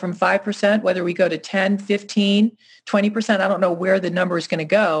that we go from 5%, whether we go to 10, 15, 20%, I don't know where the number is going to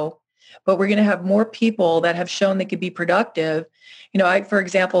go, but we're going to have more people that have shown they could be productive. For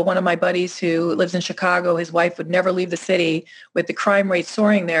example, one of my buddies who lives in Chicago, his wife would never leave the city. With the crime rate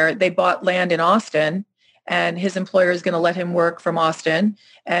soaring there, they bought land in Austin, and his employer is going to let him work from Austin.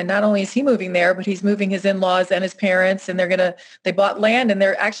 And not only is he moving there, but he's moving his in-laws and his parents, and they bought land, and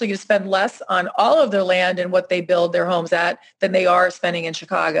they're actually going to spend less on all of their land and what they build their homes at than they are spending in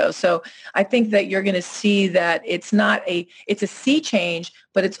Chicago. So I think that you're going to see that it's a sea change,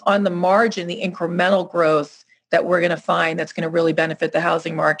 but it's on the margin, the incremental growth that we're going to find that's going to really benefit the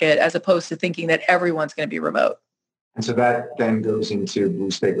housing market, as opposed to thinking that everyone's going to be remote. And so that then goes into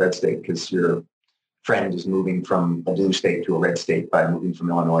blue state, red state, because you're friend is moving from a blue state to a red state by moving from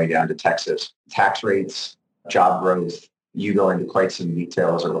Illinois down to Texas. Tax rates, job growth, you go into quite some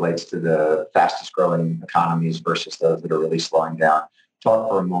detail as it relates to the fastest growing economies versus those that are really slowing down. Talk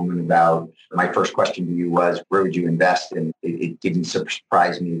for a moment about, my first question to you was, where would you invest? And it didn't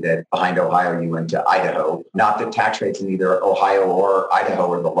surprise me that behind Ohio, you went to Idaho. Not that tax rates in either Ohio or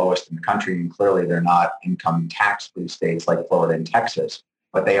Idaho are the lowest in the country, and clearly they're not income tax-free states like Florida and Texas,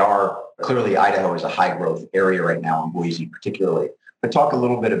 but they are, clearly Idaho is a high growth area right now, in Boise particularly. But talk a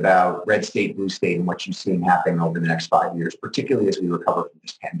little bit about red state, blue state, and what you've seen happening over the next 5 years, particularly as we recover from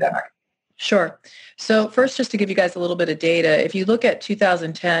this pandemic. Sure. So first, just to give you guys a little bit of data, if you look at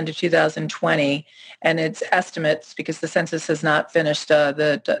 2010 to 2020, and it's estimates because the census has not finished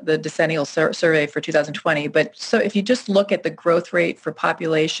the decennial survey for 2020, but so if you just look at the growth rate for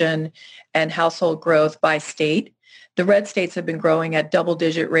population and household growth by state, the red states have been growing at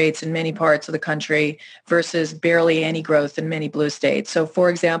double-digit rates in many parts of the country versus barely any growth in many blue states. So for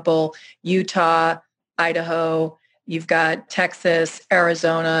example, Utah, Idaho, you've got Texas,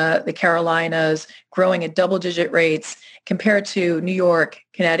 Arizona, the Carolinas growing at double-digit rates compared to New York,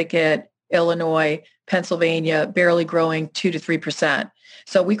 Connecticut, Illinois, Pennsylvania, barely growing 2 to 3%.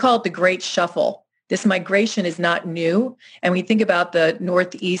 So we call it the Great Shuffle. This migration is not new. And we think about the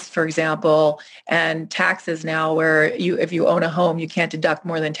Northeast, for example, and taxes now where if you own a home, you can't deduct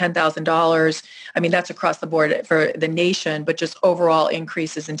more than $10,000. I mean, that's across the board for the nation, but just overall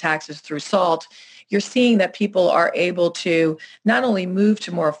increases in taxes through SALT. You're seeing that people are able to not only move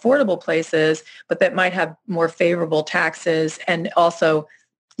to more affordable places, but that might have more favorable taxes and also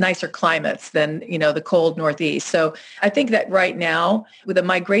nicer climates than, the cold Northeast. So I think that right now with the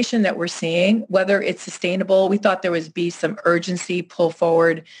migration that we're seeing, whether it's sustainable, we thought there would be some urgency pull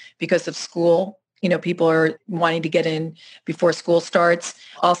forward because of school. People are wanting to get in before school starts.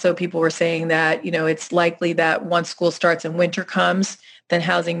 Also, people were saying that, it's likely that once school starts and winter comes, then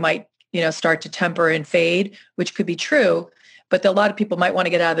housing might start to temper and fade, which could be true. But a lot of people might want to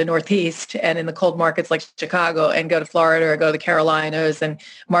get out of the Northeast and in the cold markets like Chicago and go to Florida or go to the Carolinas and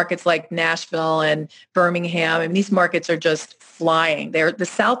markets like Nashville and Birmingham. And these markets are just flying. The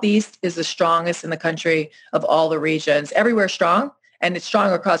Southeast is the strongest in the country of all the regions. Everywhere strong, and it's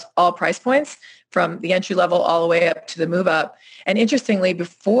strong across all price points from the entry level all the way up to the move up. And interestingly,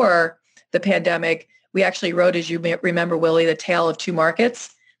 before the pandemic, we actually wrote, as you may remember, Willie, the tale of two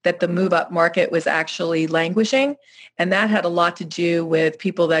markets, that the move-up market was actually languishing. And that had a lot to do with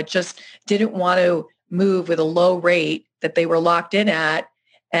people that just didn't want to move with a low rate that they were locked in at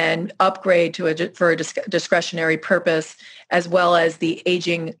and upgrade for a discretionary purpose, as well as the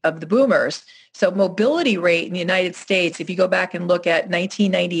aging of the boomers. So mobility rate in the United States, if you go back and look at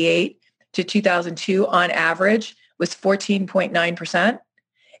 1998 to 2002 on average, was 14.9%.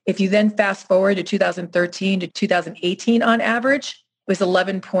 If you then fast forward to 2013 to 2018 on average, was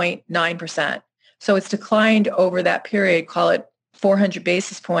 11.9%. So it's declined over that period, call it 400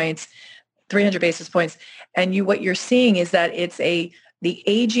 basis points, 300 basis points. And what you're seeing is that it's the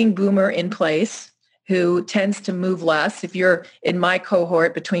aging boomer in place who tends to move less. If you're in my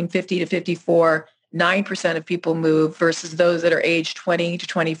cohort between 50 to 54, 9% of people move versus those that are aged 20 to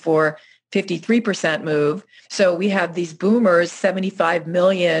 24, 53% move. So we have these boomers, 75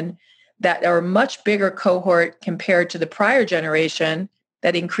 million, that are a much bigger cohort compared to the prior generation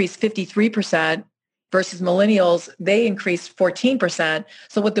that increased 53% versus millennials, they increased 14%.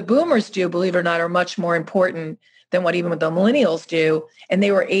 So what the boomers do, believe it or not, are much more important than what even the millennials do, and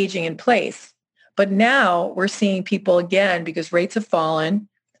they were aging in place. But now we're seeing people again, because rates have fallen,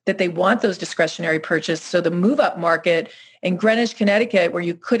 that they want those discretionary purchases. So the move-up market in Greenwich, Connecticut, where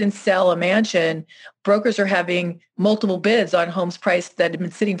you couldn't sell a mansion, brokers are having multiple bids on homes priced that have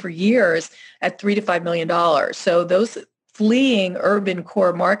been sitting for years at $3 to $5 million. So those fleeing urban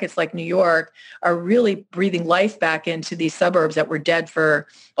core markets like New York are really breathing life back into these suburbs that were dead for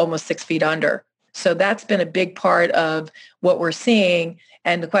almost 6 feet under. So that's been a big part of what we're seeing.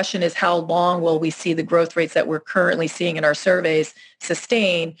 And the question is, how long will we see the growth rates that we're currently seeing in our surveys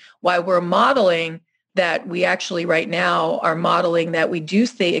sustain, while we're modeling that we actually right now are modeling that we do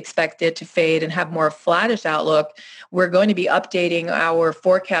expect it to fade and have more flattish outlook. We're going to be updating our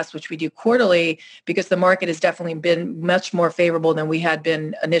forecast, which we do quarterly, because the market has definitely been much more favorable than we had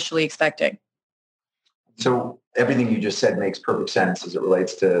been initially expecting. So everything you just said makes perfect sense as it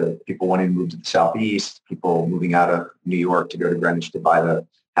relates to people wanting to move to the Southeast, people moving out of New York to go to Greenwich to buy the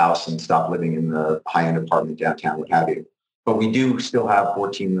house and stop living in the high-end apartment downtown, what have you. But we do still have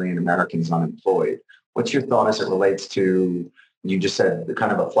 14 million Americans unemployed. What's your thought as it relates to, you just said, the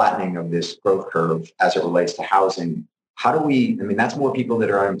kind of a flattening of this growth curve as it relates to housing? how do we, I mean, that's more people that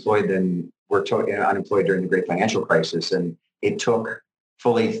are unemployed than were unemployed during the great financial crisis. And it took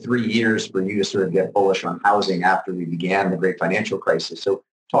fully 3 years for you to sort of get bullish on housing after we began the great financial crisis. So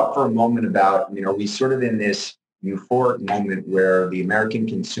talk for a moment about, are we sort of in this euphoric moment where the American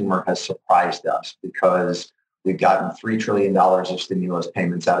consumer has surprised us because we've gotten $3 trillion of stimulus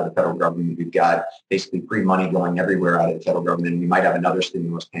payments out of the federal government. We've got basically free money going everywhere out of the federal government. We might have another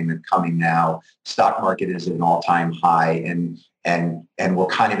stimulus payment coming now. Stock market is at an all-time high, and we're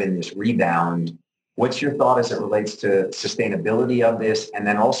kind of in this rebound. What's your thought as it relates to sustainability of this? And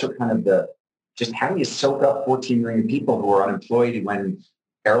then also kind of just how do you soak up 14 million people who are unemployed when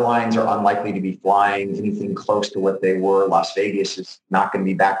airlines are unlikely to be flying anything close to what they were? Las Vegas is not going to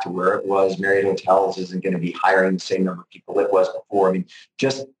be back to where it was. Marriott Hotels isn't going to be hiring the same number of people it was before. I mean,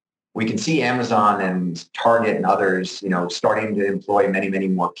 just we can see Amazon and Target and others, starting to employ many, many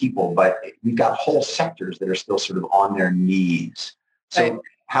more people, but we've got whole sectors that are still sort of on their knees. So Right.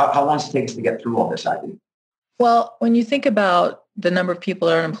 How long does it take us to get through all this, Ivy? Well, when you think about the number of people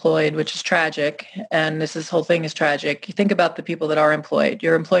that are unemployed, which is tragic, and this whole thing is tragic, you think about the people that are employed.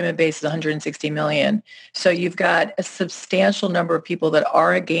 Your employment base is 160 million. So you've got a substantial number of people that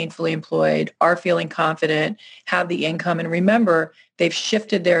are gainfully employed, are feeling confident, have the income. And remember, they've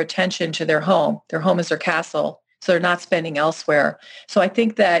shifted their attention to their home. Their home is their castle. So they're not spending elsewhere. So I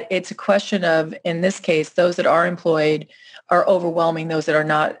think that it's a question of, in this case, those that are employed are overwhelming those that are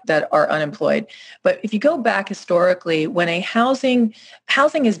not, that are unemployed. But if you go back historically, when housing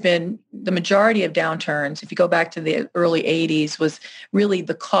has been the majority of downturns, if you go back to the early 80s, was really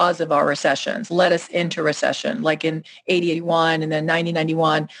the cause of our recessions, led us into recession, like in 80, 81, and then 90,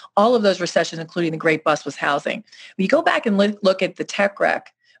 91, all of those recessions, including the Great Bust, was housing. When you go back and look at the tech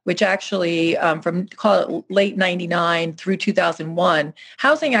wreck, which actually from call it late 99 through 2001,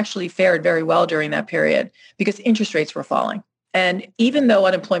 housing actually fared very well during that period because interest rates were falling. And even though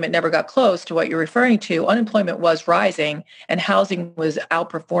unemployment never got close to what you're referring to, unemployment was rising and housing was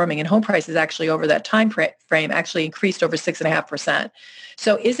outperforming, and home prices actually over that time frame actually increased over 6.5%.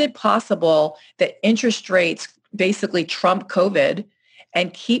 So is it possible that interest rates basically trump COVID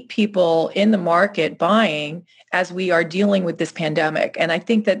and keep people in the market buying as we are dealing with this pandemic? And I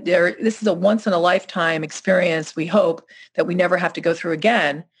think that this is a once in a lifetime experience. We hope that we never have to go through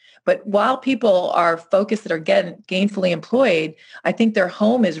again. But while people are focused that are getting gainfully employed, I think their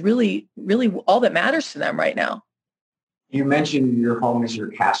home is really, really all that matters to them right now. You mentioned your home is your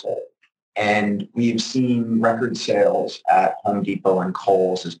castle. And we've seen record sales at Home Depot and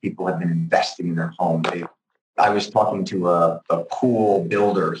Kohl's as people have been investing in their home. I was talking to a pool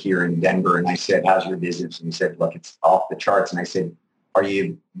builder here in Denver, and I said, "How's your business?" And he said, "Look, it's off the charts." And I said, "Are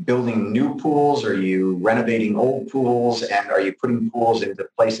you building new pools? Are you renovating old pools? And are you putting pools into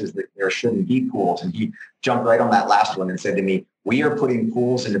places that there shouldn't be pools?" And he jumped right on that last one and said to me, "We are putting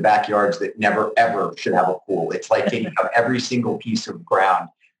pools into backyards that never, ever should have a pool. It's like taking up every single piece of ground."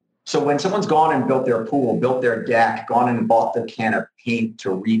 So when someone's gone and built their pool, built their deck, gone and bought the can of paint to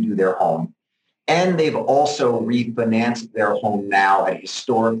redo their home, and they've also refinanced their home now at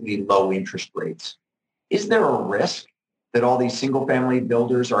historically low interest rates, is there a risk that all these single family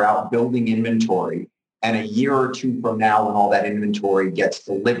builders are out building inventory, and a year or two from now when all that inventory gets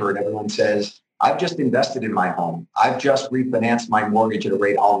delivered, everyone says, "I've just invested in my home. I've just refinanced my mortgage at a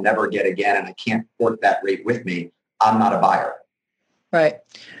rate I'll never get again, and I can't port that rate with me. I'm not a buyer." Right.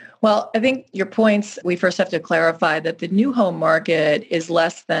 Well, I think your points, we first have to clarify that the new home market is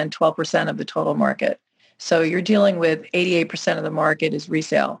less than 12% of the total market. So you're dealing with 88% of the market is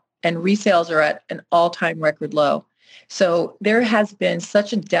resale, and resales are at an all-time record low. So there has been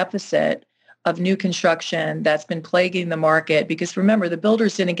such a deficit of new construction that's been plaguing the market because remember, the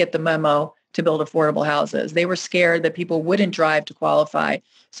builders didn't get the memo to build affordable houses. They were scared that people wouldn't drive to qualify.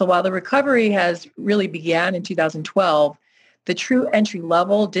 So while the recovery has really began in 2012, the true entry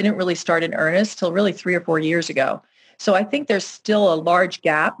level didn't really start in earnest till really 3 or 4 years ago. So I think there's still a large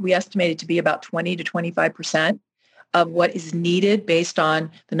gap. We estimate it to be about 20 to 25% of what is needed based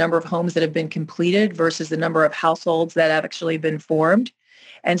on the number of homes that have been completed versus the number of households that have actually been formed.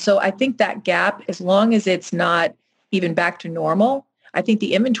 And so I think that gap, as long as it's not even back to normal, I think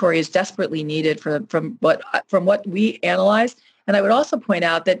the inventory is desperately needed from what we analyze. And I would also point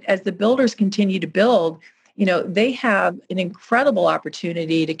out that as the builders continue to build, they have an incredible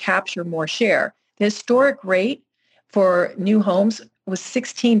opportunity to capture more share. The historic rate for new homes was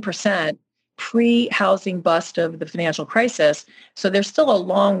 16% pre-housing bust of the financial crisis. So they're still a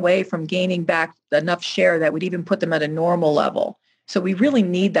long way from gaining back enough share that would even put them at a normal level. So we really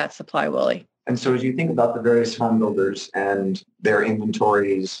need that supply, Willie. And so as you think about the various home builders and their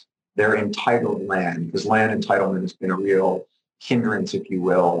inventories, their entitled land, because land entitlement has been a real hindrance, if you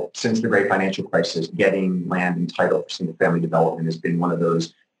will, since the great financial crisis. Getting land entitled for single family development has been one of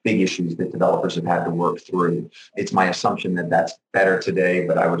those big issues that developers have had to work through. It's my assumption that that's better today,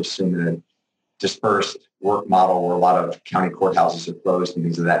 but I would assume that a dispersed work model where a lot of county courthouses are closed and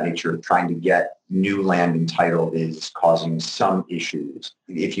things of that nature, trying to get new land entitled is causing some issues.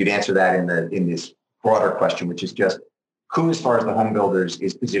 If you'd answer that in this broader question, which is just who, as far as the home builders,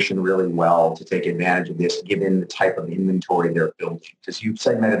 is positioned really well to take advantage of this, given the type of inventory they're building? Because you've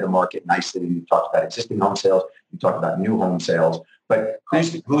segmented the market nicely. You've talked about existing home sales. You talked about new home sales. But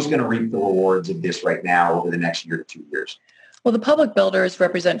who's going to reap the rewards of this right now over the next year to 2 years? Well, the public builders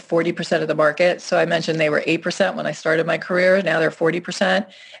represent 40% of the market. So I mentioned they were 8% when I started my career. Now they're 40%.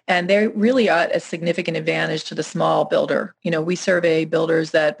 And they really are a significant advantage to the small builder. We survey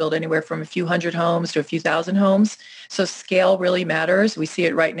builders that build anywhere from a few hundred homes to a few thousand homes. So scale really matters. We see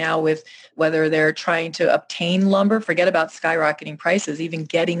it right now with whether they're trying to obtain lumber, forget about skyrocketing prices, even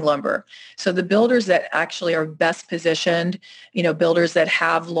getting lumber. So the builders that actually are best positioned, builders that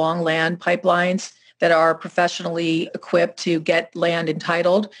have long land pipelines, that are professionally equipped to get land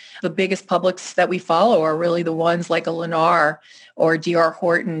entitled. The biggest publics that we follow are really the ones like a Lennar or D.R.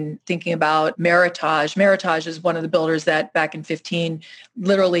 Horton, thinking about Meritage. Meritage is one of the builders that back in 15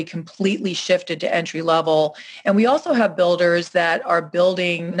 literally completely shifted to entry level. And we also have builders that are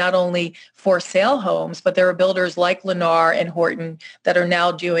building not only for sale homes, but there are builders like Lennar and Horton that are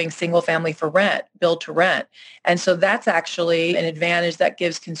now doing single family for rent, build to rent. And so that's actually an advantage that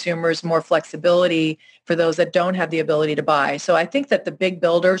gives consumers more flexibility for those that don't have the ability to buy. So I think that the big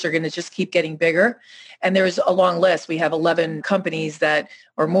builders are going to just keep getting bigger. And there's a long list. We have 11 companies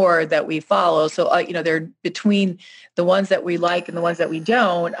or more that we follow. So, they're between the ones that we like and the ones that we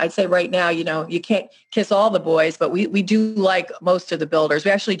don't. I'd say right now, you can't kiss all the boys, but we do like most of the builders. We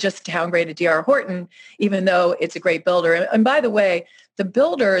actually just downgraded D.R. Horton, even though it's a great builder. And by the way, the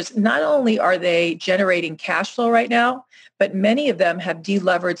builders, not only are they generating cash flow right now, but many of them have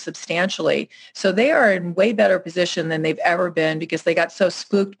delevered substantially. So they are in way better position than they've ever been because they got so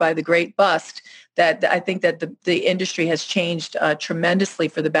spooked by the great bust that I think that the industry has changed tremendously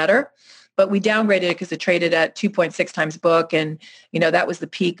for the better. But we downgraded it because it traded at 2.6 times book. And, that was the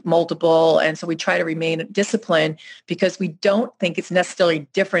peak multiple. And so we try to remain disciplined because we don't think it's necessarily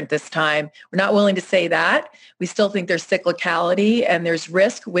different this time. We're not willing to say that. We still think there's cyclicality and there's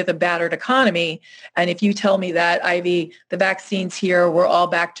risk with a battered economy. And if you tell me that, Ivy, the vaccines here, we're all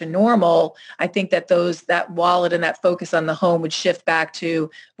back to normal, I think that that wallet and that focus on the home would shift back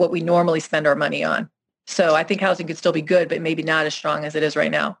to what we normally spend our money on. So I think housing could still be good, but maybe not as strong as it is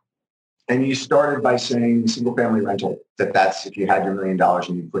right now. And you started by saying single family rental, that's if you had your $1 million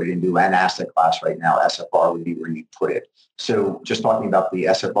and you put it into an asset class right now, SFR would be where you put it. So just talking about the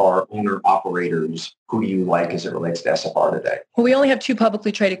SFR owner operators, who do you like as it relates to SFR today? Well, we only have two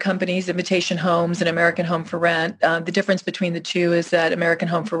publicly traded companies, Invitation Homes and American Home for Rent. The difference between the two is that American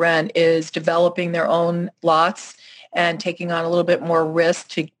Home for Rent is developing their own lots and taking on a little bit more risk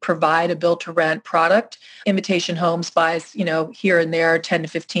to provide a build-to-rent product. Invitation Homes buys, here and there, 10 to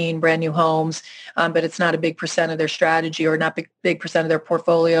 15 brand new homes, but it's not a big percent of their strategy or not big percent of their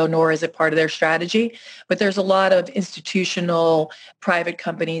portfolio, nor is it part of their strategy. But there's a lot of institutional private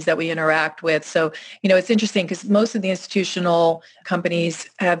companies that we interact with. So, it's interesting because most of the institutional companies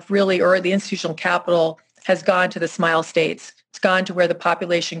have really, or the institutional capital has gone to the Smile States. It's gone to where the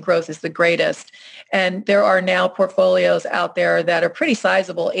population growth is the greatest. And there are now portfolios out there that are pretty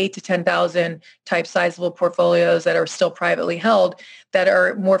sizable, 8 to 10,000 type sizable portfolios that are still privately held that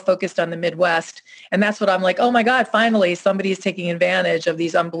are more focused on the Midwest. And that's what I'm like, oh my God, finally somebody is taking advantage of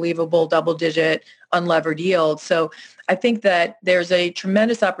these unbelievable double-digit unlevered yields. So I think that there's a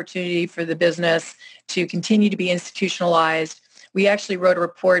tremendous opportunity for the business to continue to be institutionalized. We actually wrote a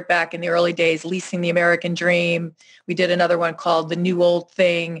report back in the early days, Leasing the American Dream. We did another one called The New Old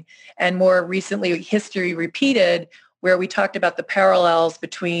Thing. And more recently, History Repeated, where we talked about the parallels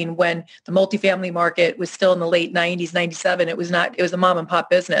between when the multifamily market was still in the late 90s, 97. It was a mom and pop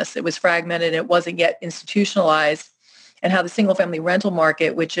business. It was fragmented. It wasn't yet institutionalized. And how the single family rental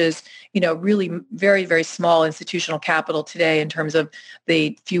market, which is, really very, very small institutional capital today in terms of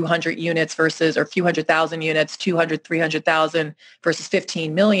the few hundred units versus, or few 100,000 units, 200, 300,000 versus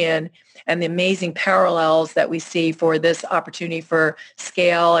 15 million, and the amazing parallels that we see for this opportunity for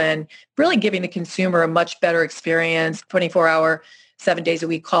scale and really giving the consumer a much better experience, 24-hour, 7 days a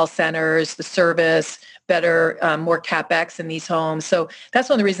week call centers, the service, better, more CapEx in these homes. So that's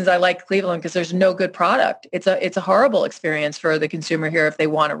one of the reasons I like Cleveland, because there's no good product. It's a horrible experience for the consumer here if they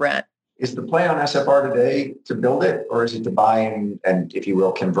want to rent. Is the play on SFR today to build it, or is it to buy and if you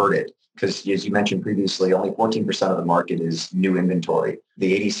will, convert it? Because as you mentioned previously, only 14% of the market is new inventory.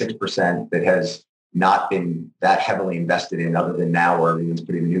 The 86% that has not been that heavily invested in, other than now where everyone's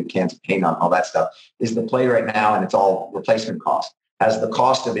putting new cans of paint on, all that stuff, is the play right now, and it's all replacement cost. Has the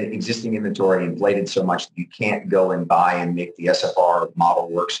cost of existing inventory inflated so much that you can't go and buy and make the SFR model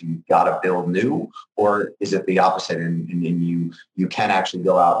work, so you've got to build new? Or is it the opposite, and you can actually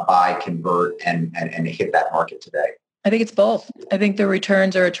go out, buy, convert, and hit that market today? I think it's both. I think the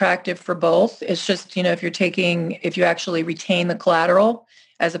returns are attractive for both. It's just, if you actually retain the collateral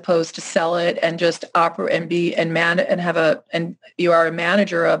as opposed to sell it and just operate and you are a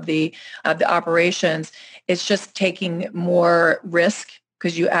manager of the operations, it's just taking more risk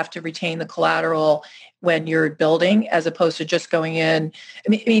because you have to retain the collateral when you're building as opposed to just going in. I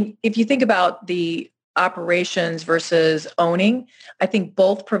mean, if you think about the operations versus owning, I think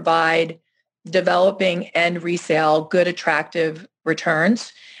both provide developing and resale good, attractive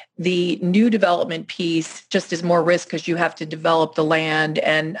returns. The new development piece just is more risk because you have to develop the land,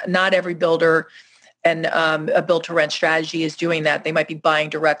 and not every builder and a build-to-rent strategy is doing that. They might be buying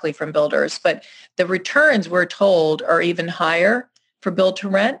directly from builders, but the returns, we're told, are even higher for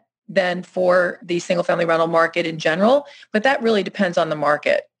build-to-rent than for the single-family rental market in general. But that really depends on the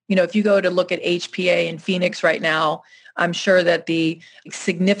market. If you go to look at HPA in Phoenix right now, I'm sure that the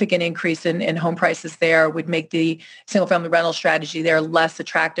significant increase in home prices there would make the single-family rental strategy there less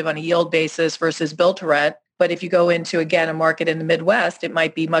attractive on a yield basis versus build-to-rent. But if you go into, again, a market in the Midwest, it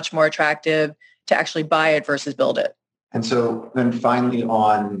might be much more attractive to actually buy it versus build it. And so then finally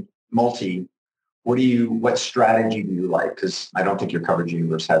on multi, what strategy do you like? Because I don't think your coverage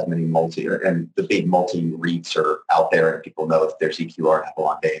universe has many multi, and the big multi REITs are out there and people know that there's EQR,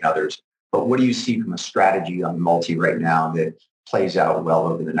 Avalon Bay, and others. But what do you see from a strategy on multi right now that plays out well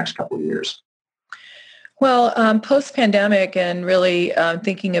over the next couple of years? Well, post-pandemic and really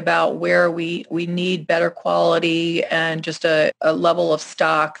thinking about where we need better quality and just a level of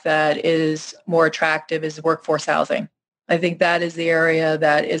stock that is more attractive is workforce housing. I think that is the area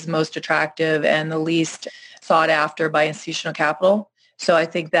that is most attractive and the least sought after by institutional capital. So I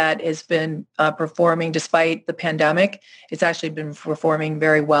think that has been performing despite the pandemic. It's actually been performing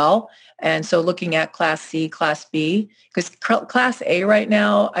very well. And so looking at Class C, Class B, because Class A right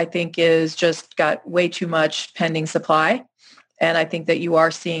now, I think is just got way too much pending supply. And I think that you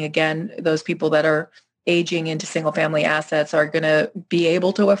are seeing, again, those people that are aging into single family assets are going to be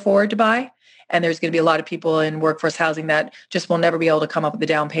able to afford to buy. And there's going to be a lot of people in workforce housing that just will never be able to come up with a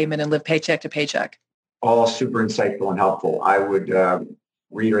down payment and live paycheck to paycheck. All super insightful and helpful. I would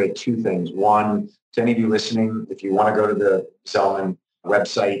reiterate two things. One, to any of you listening, if you want to go to the Zelman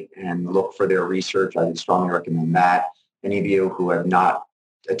website and look for their research, I would strongly recommend that. Any of you who have not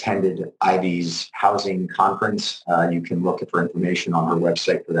attended Ivy's housing conference, you can look for information on her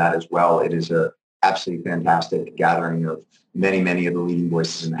website for that as well. It is a absolutely fantastic gathering of many of the leading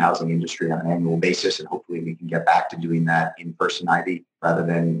voices in the housing industry on an annual basis. And hopefully we can get back to doing that in person, Ivy, rather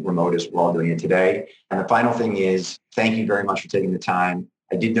than remote as we're all doing it today. And the final thing is, thank you very much for taking the time.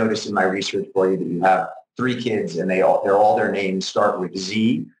 I did notice in my research for you that you have 3 kids and their names start with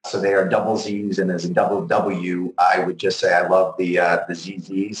Z. So they are double Z's, and as a double W, I would just say I love the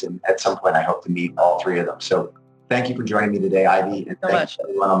ZZs. And at some point, I hope to meet all 3 of them. So thank you for joining me today, Ivy. And thanks to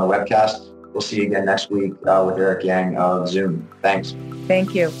everyone on the webcast. We'll see you again next week with Eric Yang of Zoom. Thanks.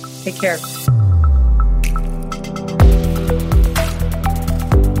 Thank you. Take care.